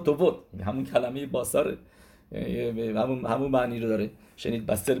سرو توود، همون کلمه باساره، همون معنی رو داره، شنید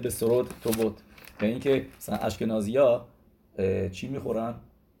بسر به سرو توود. یعنی که مثلا اشکنازی‌ها چی میخورن؟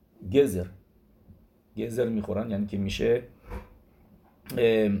 گزر میخورن، یعنی که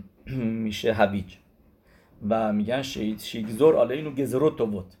میشه هویج و میگن شیگزور آلینو گزرو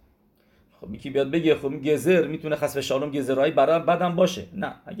توود. خب یکی بیاد بگه خب گزر میتونه خسف شالوم گزرهای برای بدم باشه.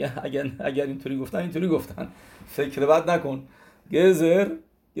 نه، اگر اینطوری گفتن فکر بد نکن.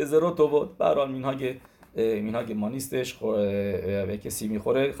 گزرو تو بود برای مینهاگ ما نیستش. به کسی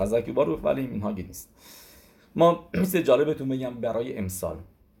میخوره خزکی بارو، ولی مینهاگ نیست. ما مثل جالبتون بگم برای امسال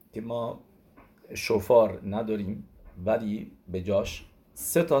که ما شوفار نداریم ولی به جاش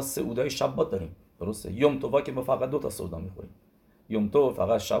 3 سعودای شبات داریم. درسته؟ یوم توفا که ما فقط 2 سعودا میخوریم. یوم تو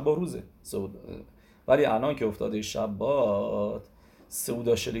فقط شب و روزه ولی الان که افتاده شبات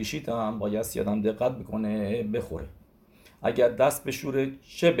سعودا شلیشیت هم باید یادم دقت بکنه بخوره. اگر دست بشوره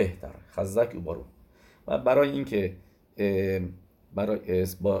چه بهتر، خزک و بارو. و برای اینکه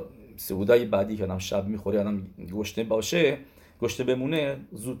با سعودای بعدی که آدم شب میخوره آدم گشته باشه، گشته بمونه،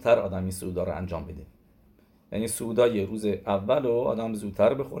 زودتر آدم این سعودا رو انجام بده. یعنی سعودای روز اول رو آدم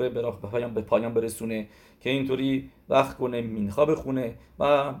زودتر بخوره، به پایان برسونه که اینطوری وقت کنه مینخا بخونه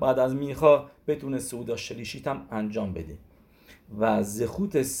و بعد از مینخا بتونه سعودا شلیشیت هم انجام بده. و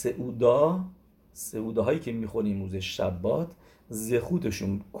زخوت سعوداهایی که میخونیم روز شبات،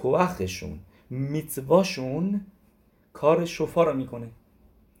 زخوتشون، کوخشون، میتواشون کار شفا رو میکنه.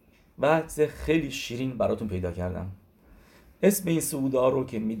 و خیلی شیرین براتون پیدا کردم. اسم این سعودا رو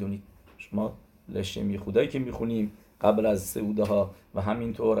که میدونید شما، لشمی خدایی که میخونیم قبل از سعوداها و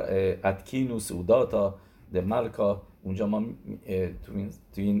همینطور اتکین و سعوداتا دملکا، اونجا ما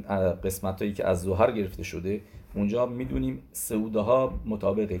تو این قسمت هایی که از ظهر گرفته شده اونجا میدونیم سعوداها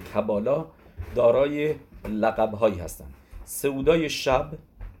مطابق کبالا دارای لقب هایی هستن. سعودای شب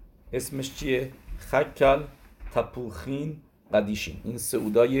اسمش چیه؟ خکل تپوخین قدیشین. این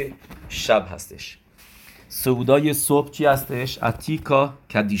سعودای شب هستش. سعودای صبح چی هستش؟ اتیکا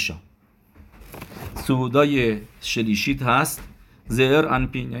کدیشا. سعودای شلیشیت هست زهر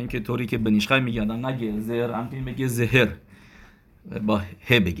انپین، یعنی که طوری که بنیشخای میگردن نگه زهر انپین، بگه زهر با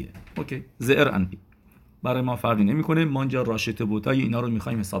ه بگه. اوکی، زهر انپین برای ما فرقی نمیکنه. ما اینجا راشته بوتای اینا رو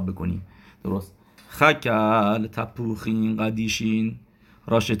میخوایم حساب بکنیم. درست. خکل تپوخین قدیشین،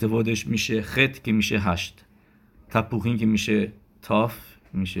 راشته بودش میشه خط که میشه 8، تپوخین که میشه تاف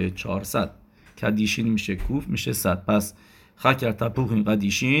میشه 400، کدیشین میشه کوف میشه 100. پس خکر تپوخین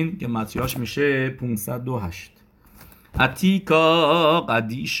قدیشین که متریاش میشه 508. اتیکا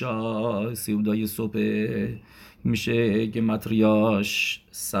قدیشا سعودای صبح میشه که متریاش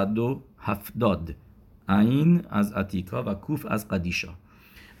 170. عین از اتیکا و کوف از قدیشا.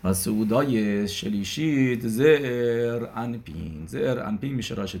 و سعودای شلیشیت زر انپین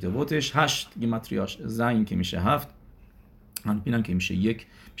میشه راشته بوتش 8 گیماتریاش، زین که میشه 7، انپین هم که میشه 1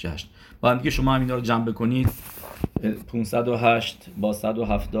 میشه 8. با هم دیگه شما همینا رو جمع بکنید 508 با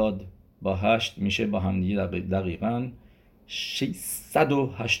 170 با 8 میشه با هم دیگه دقیقاً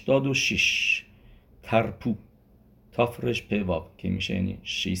 686 ترپو تافرش پیواب که میشه یعنی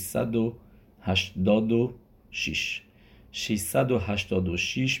 686.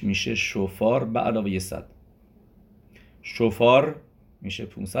 686 میشه شفار به علاوه 100. شفار میشه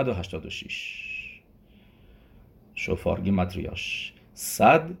 586 شفار گیماتریاش.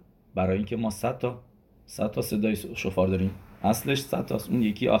 100 برای اینکه ما 100 تا صدای شفار داریم، اصلش 100 تاست. اون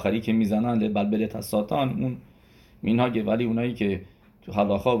یکی آخری که میزنن بلبل تساتان اون مینهاگه، ولی اونایی که تو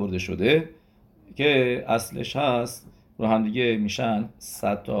حلاخا برده شده که اصلش هست رو هم دیگه میشن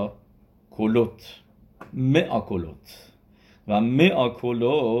 100 تا کلوت، 100 کلوت. و 100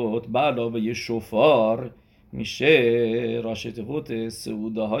 کلوت به علاوه شفار میشه راشته بوت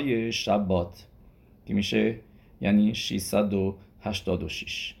سعوداهای شبات که میشه یعنی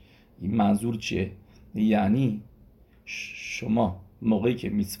 686. این منظور چیه؟ یعنی شما موقعی که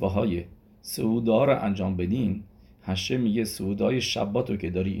میtzvaهای سعودا رو انجام بدین، هشه میگه سعودای شبات رو که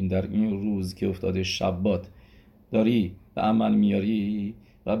داری این در این روز که افتاده شبات داری به عمل میاری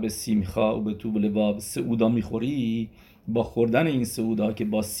و به سیمخا و به توب لباب سعودا میخوری، با خوردن این سعودا که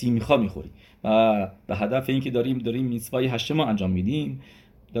با سیمخا میخوری و به هدف این که داریم میtzvای هشه ما انجام میدیم،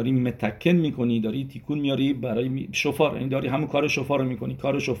 داریم متکن میکنی، داری تیکون میاری برای شفار، یعنی داری همون کار شفار رو میکنی،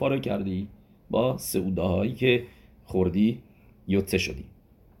 کار شفار رو کردی با سعوداهایی که خوردی یوتسه شدی.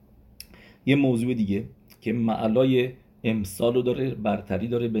 یه موضوع دیگه که معلای امسال رو داره، برتری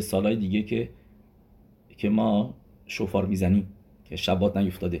داره به سالهای دیگه که ما شفار میزنیم که شبات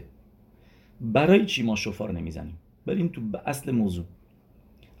نیفتاده. برای چی ما شفار نمیزنیم؟ بریم تو اصل موضوع.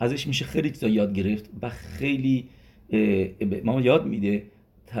 ازش میشه خیلی چیزا یاد گرفت و خیلی ما یاد میده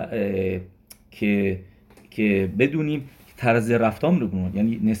که بدونیم طرز رفتار رو کنیم،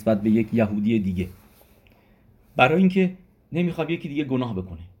 یعنی نسبت به یک یهودی دیگه. برای اینکه نمیخوام یکی دیگه گناه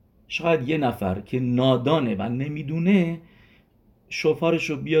بکنه. شاید یه نفر که نادانه و نمیدونه شفارش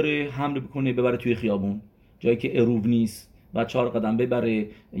رو بیاره حمل بکنه ببره توی خیابون جایی که اروب نیست و 4 قدم ببره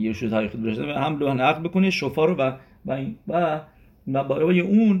یه شو تاریخی برسه حمل و نقل بکنه شفار رو و برای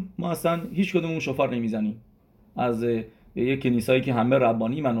اون ما اصلا هیچ کدوم اون شفار نمیزنیم. از یک کنیسایی که همه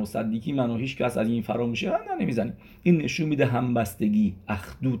ربانی من و صدیقی من و هیچ کس از این فرا میشه نمیزنیم. این نشون میده همبستگی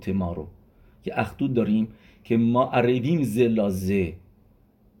اخدوت ما رو که اخدوت داریم، که ما عربیم زلازه،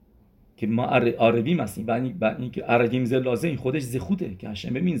 که ما عربیم هستیم و اینکه عربیم زلازه این خودش زخوته که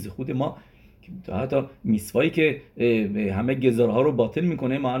هشم ببین زخوت ما حتی میسوایی که همه گزارها رو باطل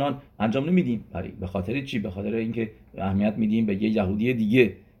میکنه ما الان انجام نمیدیم. به خاطر چی؟ به خاطر اینکه اهمیت میدیم به یه یهودی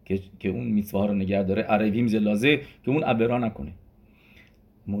دیگه که اون میسوا رو نگه داره، عربیم زلازه که اون عبرا نکنه.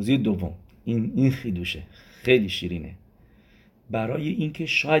 موضوع دوم این خیدوشه خیلی شیرینه، برای اینکه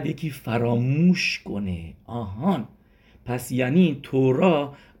شاید یکی فراموش کنه. آهان، پس یعنی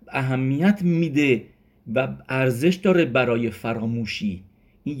تورا اهمیت میده و ارزش داره برای فراموشی.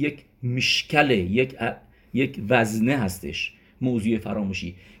 این یک مشکله، یک وزنه هستش موضوع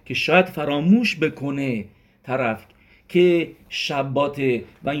فراموشی که شاید فراموش بکنه طرف که شباته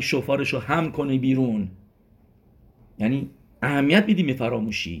و این شوفارشو هم کنه بیرون. یعنی اهمیت میدیم به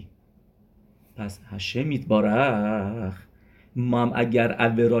فراموشی. پس هشم یتبارک ما هم اگر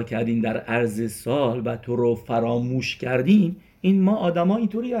عورا کردیم در عرض سال و تو رو فراموش کردیم، این ما آدم ها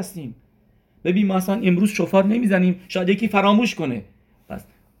اینطوری هستیم. ببین ما اصلا امروز شوفار نمیزنیم، شاید یکی فراموش کنه. پس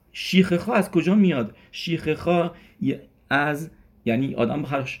شیخخا از کجا میاد؟ شیخخا از یعنی آدم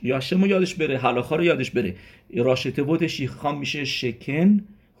یا هشم یادش بره، هلاخا رو یادش بره. راشتبوت شیخخا میشه شکن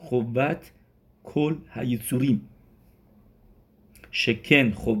خوبت کل هیتسوریم.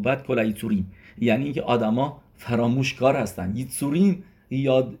 شکن خوبت کل هیتسوریم یعنی اینکه آدما فراموشکار هستن. یتسوریم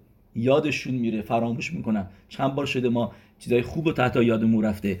یادشون میره، فراموش میکنن. چند بار شده ما چیزای خوب و تحت یادمون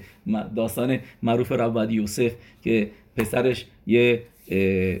رفته. داستان معروف ربی یوسف که پسرش یه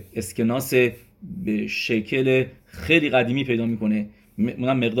اسکناس به شکل خیلی قدیمی پیدا میکنه،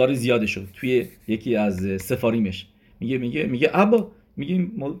 اونم مقدار زیاده شد توی یکی از سفاریمش. میگه ابا، میگه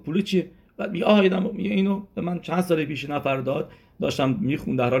پول چیه؟ بعد میگه اینو به من چند سال پیش نفر داد، داشتم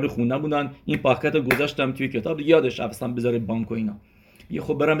میخوندم، در حال خوندن بودن، این پاکت رو گذاشتم توی کتاب، یادش رفتم بذاره بانک و اینا. میگه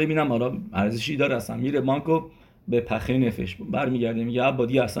خب برم ببینم حالا ارزشی داره اصلا. میره بانکو به پخه نفش برمیگرده، میگه ابا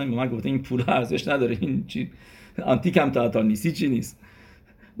دی اصلا به من گفته این پول ارزش نداره، این چی آنتیک هم تا نیستی چی نیست.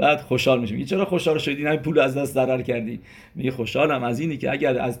 بعد خوشحال میشه. میگه چرا خوشحال شدی؟ نه پول از دست ضرر کردی. میگه خوشحالم از اینی که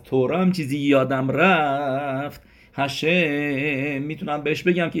اگر از تورام چیزی یادم رفت، هشم میتونم بهش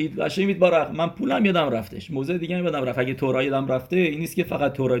بگم که هشم یتبارک من پولم یادم رفتش، موضوع دیگه هم یادم رفت. اگه تورا یادم رفته این نیست که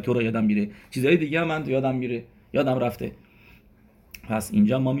فقط تورا یادم میره، چیزای دیگه هم من یادم میره، یادم رفته. پس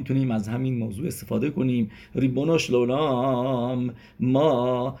اینجا ما میتونیم از همین موضوع استفاده کنیم. ریبونو شلولام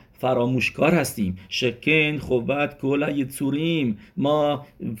ما فراموشکار هستیم. شکن خوبت کل یتسوریم ما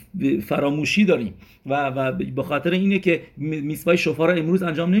فراموشی داریم و به خاطر اینه که میسوای شفار امروز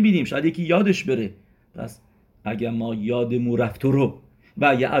انجام نمیدیم، شاید یکی یادش بره. پس اگر ما یادمون رفت رو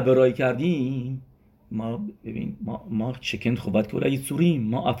و یه عبرایی کردیم، ما ببین ما شکن خوبت کل یتسوریم،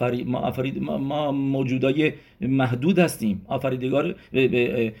 ما موجودای محدود هستیم. آفریدگار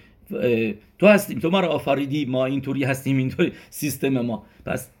تو هستیم، تو ما رو آفریدی، ما اینطوری هستیم، اینطوری سیستم ما.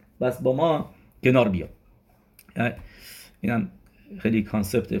 پس با ما کنار بیا. اینم خیلی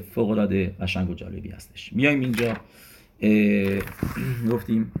کانسپت فوق العاده قشنگ و جالبی هستش. میایم اینجا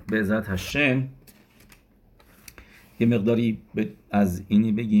گفتیم به عزت هشم یه مقداری از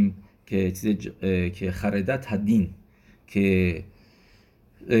اینی بگیم که که خردت هدین که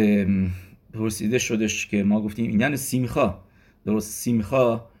پرسیده شدش که ما گفتیم این یعنی سیمخا. درست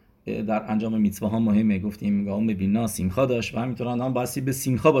سیمخا در انجام میتوا ها مهمه. گفتیم گام بینا سیمخا داشت و همینطور هم باید به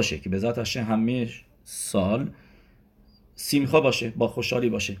سیمخا باشه که به ذات هشم همه سال سیمخا باشه، با خوشحالی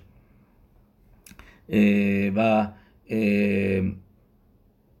باشه. و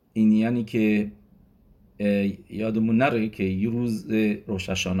این یعنی که یادمون نره که یه روز روش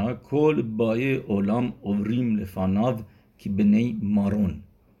هاشانا کل بای اولام اوریم لفاناو که بنی مارون،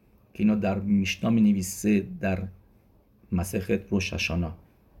 که اینو در میشنا می نویسه در مسخت روش هاشانا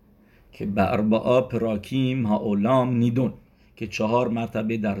که به اربعا پراکیم ها اولام نیدون، که 4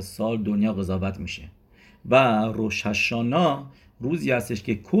 مرتبه در سال دنیا قضاوت میشه. و روش هاشانا روزی هستش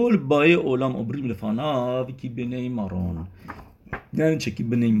که کل بای اولام اوریم لفاناو که بنی مارون. یعنی چه که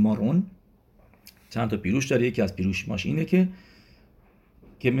بنی مارون؟ چند تا پیروش داره. یکی از پیروشیماش اینه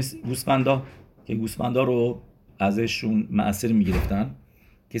که مثل گوسفندا رو ازشون معصر میگرفتن.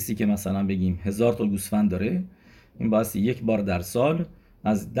 کسی که مثلا بگیم 1000 تا گوسفند داره، این باید یک بار در سال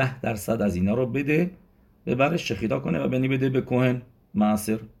از 10% از اینا رو ببره شخیدا کنه و بده به کهن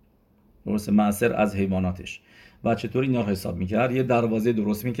معصر. درسته؟ معصر از حیواناتش. و چطور اینا رو حساب میکرد؟ یه دروازه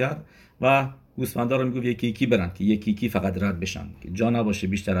درست میکرد و گوسفندا رو میگفت یکی یکی برن که یکی فقط رد بشن، که جا نباشه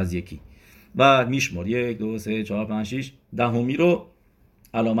بیشتر از یکی. و میشمر 1 2 3 4 5 6 دهمی رو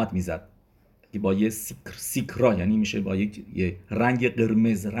علامت میزد که با یه سیکرا، یعنی میشه با یه رنگ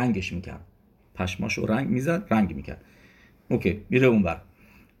قرمز رنگش میکرد، پشماشو رنگ میزد، رنگ میکرد. اوکی، میره اونور.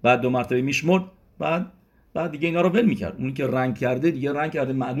 بعد 2 مرتبه میشمرد، بعد دیگه اینا رو ول میکرد. اونی که رنگ کرده دیگه رنگ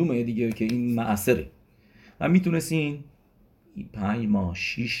کرده، معلومه دیگه که این معصره. و میتونستین 5 ماه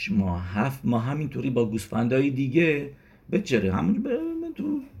 6 ماه 7 ماه همینطوری با گوسفندای دیگه بچره، همون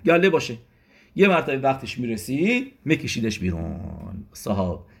تو گله باشه. یه مرتبه وقتش میرسید میکشیدش بیرون،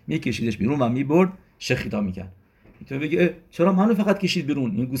 صاحب میکشیدش بیرون و میبرد شخیدا میکرد. تو بگه چرا منو فقط کشید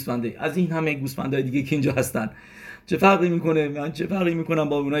بیرون؟ این گوسفنده از این همه گوسفندای دیگه که اینجا هستن چه فرقی میکنه؟ من چه فرقی میکنم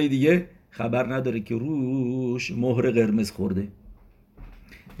با اونای دیگه؟ خبر نداره که روش مهر قرمز خورده.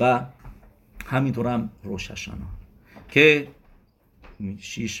 و همینطور هم روش هاشانا که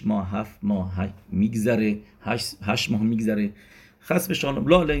 6 ماه 7 ماه میگذره، 8 ماه میگذره، خسب شالم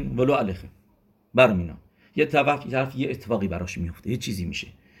لا علیهم ولا علیهم برمینا یه طرف یه اتفاقی براش میفته، یه چیزی میشه،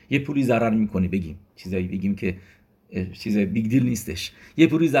 یه پولی ضرر میکنه، بگیم چیزایی بگیم که چیز بیگ دیل نیستش، یه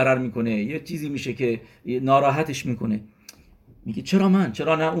پولی ضرر میکنه، یه چیزی میشه که ناراحتش میکنه، میگه چرا من،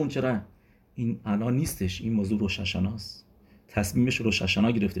 چرا نه اون، چرا این الان نیستش. این موضوع روش هاشاناست، تصمیمش روش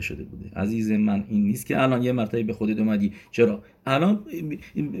هاشانا گرفته شده بوده. عزیز من این نیست که الان یه مرتبه به خودت اومدی چرا الان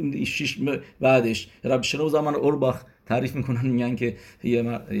بعدش رب شنو زمان اورباخ تعریف میکنن، میگن که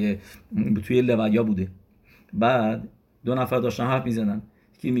توی لویا بوده، بعد 2 نفر داشتن حرف میزنن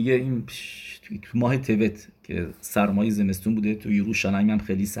که میگه این تو ماه تبت که سرمای زمستون بوده، تو یروشلایم هم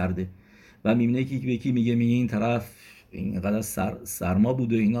خیلی سرده، و میبینه که یکی میگه این طرف اینقدر سرما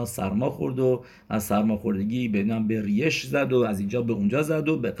بوده، اینا سرما خورد و از سرما خوردگی به ریش زد و از اینجا به اونجا زد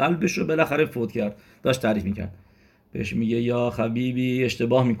و به قلبش رو بالاخره فوت کرد. داشت تعریف میکرد، بهش میگه یا خبیبی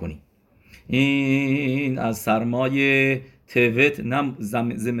اشتباه میکنی، این از سرمای تبت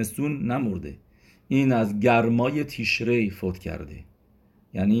زمستون نمرده، این از گرمای تیشری فوت کرده.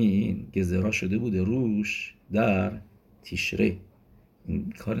 یعنی این گزرا شده بوده روش در تیشری،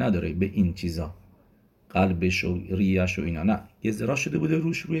 کار نداره به این چیزا، قلبش و ریش و اینا، نه، گزرا شده بوده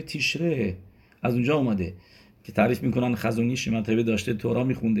روش روی تیشره. از اونجا اومده که تعریف میکنن خزونی شمتبه داشته تورا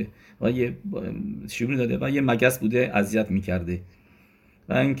میخونده و یه شیرونی داده و یه مگس بوده اذیت میکرده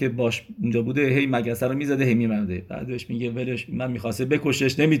و اینکه باش اونجا بوده هی مگس رو میزده هی میمرده، بعدش میگه ولش، من میخواسته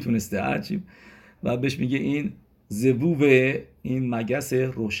بکشش نمیتونسته هرچی، و بهش میگه این زبوب این مگس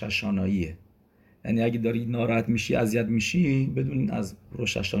روش هاشاناییه. یعنی اگه داری ناراحت میشی اذیت میشی بدون از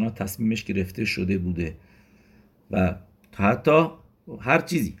روش هاشانا تصمیمش گرفته شده بوده و حتی هر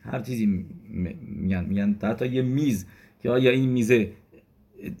چیزی میگن حتی یه میز یا این میزه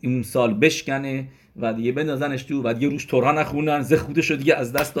این سال بشکنه و دیگه بندازنش تو و دیگه روش تورا نخونن خودشو دیگه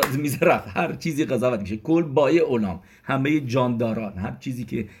از دست داد میزه رفت، هر چیزی قضاوت میشه. کل بایه علام، همه جانداران، هر چیزی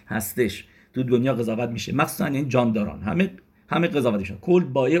که هستش تو دنیا قضاوت میشه، مخصوصا این جانداران همه قضاوت میشن. کل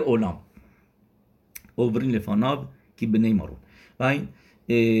بایه علام اوورین لفاناب کی به نیمارون و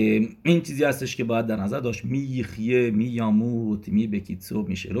این چیزی هستش که باید در نظر داشت. می یخیه، می یاموت، می بکیتسو،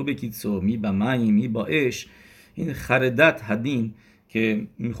 می شرو بکیتسو، می بمایی، می باش. این خردت هدین که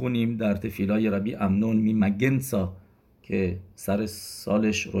میخونیم در تفیلای ربی امنون می مگنسا که سر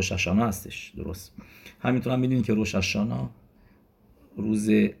سالش روش هاشانا هستش. درست همینطور هم میدونید که روش هاشانا روز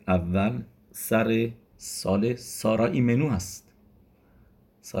اول سر سال سارا ایمنو هست.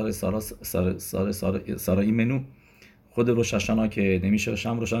 سارا ایمنو خود روش هاشانا که نمیشه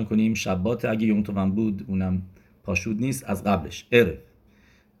شم روشن کنیم، شبات اگه یوم توون بود اونم پاشود نیست، از قبلش عرف،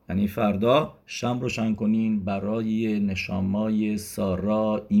 یعنی فردا شم روشن کنین برای نشامای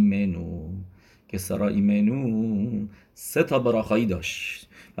سارا ایمنو که سارا ایمنو 3 براخایی داشت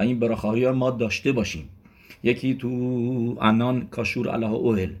و این براخایی ها ما داشته باشیم. یکی تو انان کاشور علیه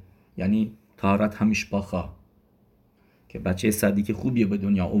اوهل، یعنی طهارت همیشباخا که بچه صدیق خوبیه به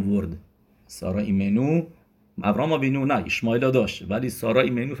دنیا آورد. سارا ایمنو، ابراهام آوینو نه، اشمائیل داشت، ولی سارا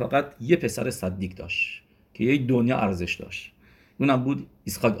ایمنو فقط یه پسر صدیق داشت که یه دنیا ارزش داشت، اونم بود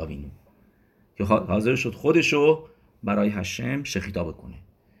اسحاق آوینو که حاضر شد خودشو برای هشم شخیتا بکنه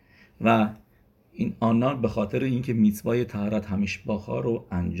و این آنا به خاطر اینکه میtzvah طهارت همیشباخا رو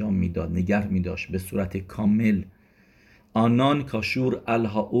انجام میداد، نگه میداشت به صورت کامل. آنان کاشور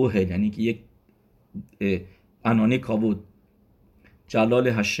الها اوهل، یعنی که یک انانه کابود، جلال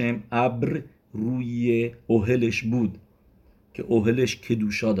هشم ابر روی اوهلش بود که اوهلش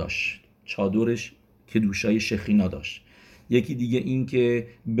کدوشا داشت، چادرش کدوشای شخینا داشت. یکی دیگه این که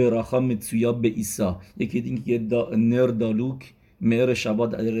براخا متسویا به عیسی، یکی دیگه که نر دالوک مهر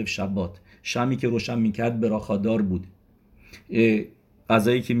شبات عرف شبات، شمی که روشن میکرد براخادار بود،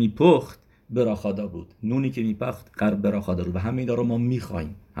 غذایی که میپخت براخادار بود، نونی که میپخت براخادار بود و همین رو ما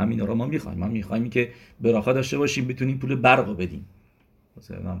میخوایم. ما میخوایم که براخا داشته باشیم، بتونیم پول برق بدیم.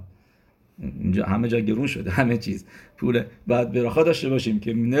 مثلا اینجا همه جا گرون شده، همه چیز پول، بعد براخا داشته باشیم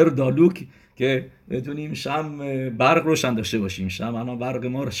که نر دالوک که بتونیم شم برق روشن داشته باشیم. شم الان برق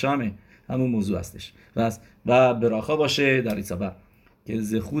ما شمه، همون موضوع هستش. و براخا باشه در این سبب که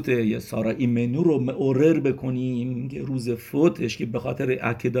زخوت یه سارا ایمنو رو معرر بکنیم که روز فوتش که به خاطر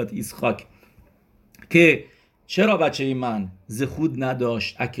عقیدات اسحاق که چرا بچه من زخوت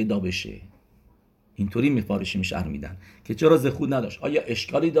نداشت عقیدا بشه، اینطوری مفارشیم شهر میدن که چرا زخوت نداشت، آیا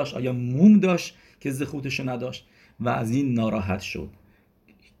اشکالی داشت، آیا موم داشت که زخوتشو نداشت و از این ناراحت شد،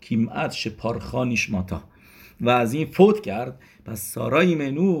 کیمعت شپارخانیش ماتا و از این فوت کرد. پس سارا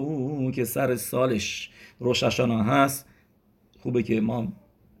ایمنو که سر سالش روش هاشانا هست، خوبه که ما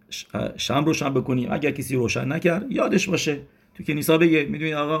شم روشن بکنیم. اگر کسی روشن نکرد یادش باشه تو کنیسا بگه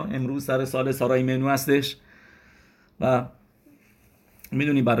میدونید آقا امروز سر سال سارای منو هستش و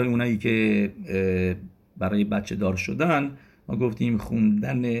میدونی برای اونایی که برای بچه دار شدن ما گفتیم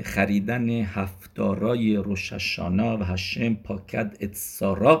خوندن خریدن هفتارای روش هاشانا و هشم پاکد ات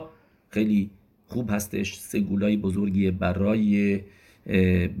سارا خیلی خوب هستش. سگولای بزرگی برای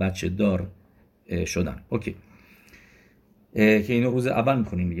بچه دار شدن. اوکی که اینو روز اول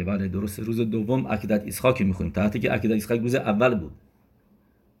میخونیم دیگه. بله درسته. روز دوم عقیدت اسحاق میخونیم، تا که عقیدت اسحاق روز اول بود،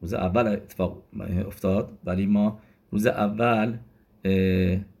 روز اول اتفاق افتاد، ولی ما روز اول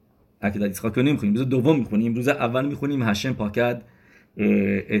عقیدت اسحاق رو نمیخونیم، روز دوم میخونیم. روز اول میخونیم هشم پاکد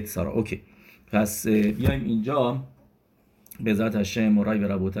ات سارا. اوکی پس بیایم اینجا به ذات هشم مرای و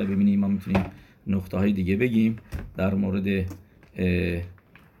ربوتای ببینیم ما میتونیم نقطه های دیگه بگیم در مورد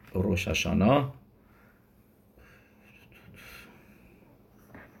روش هاشانا.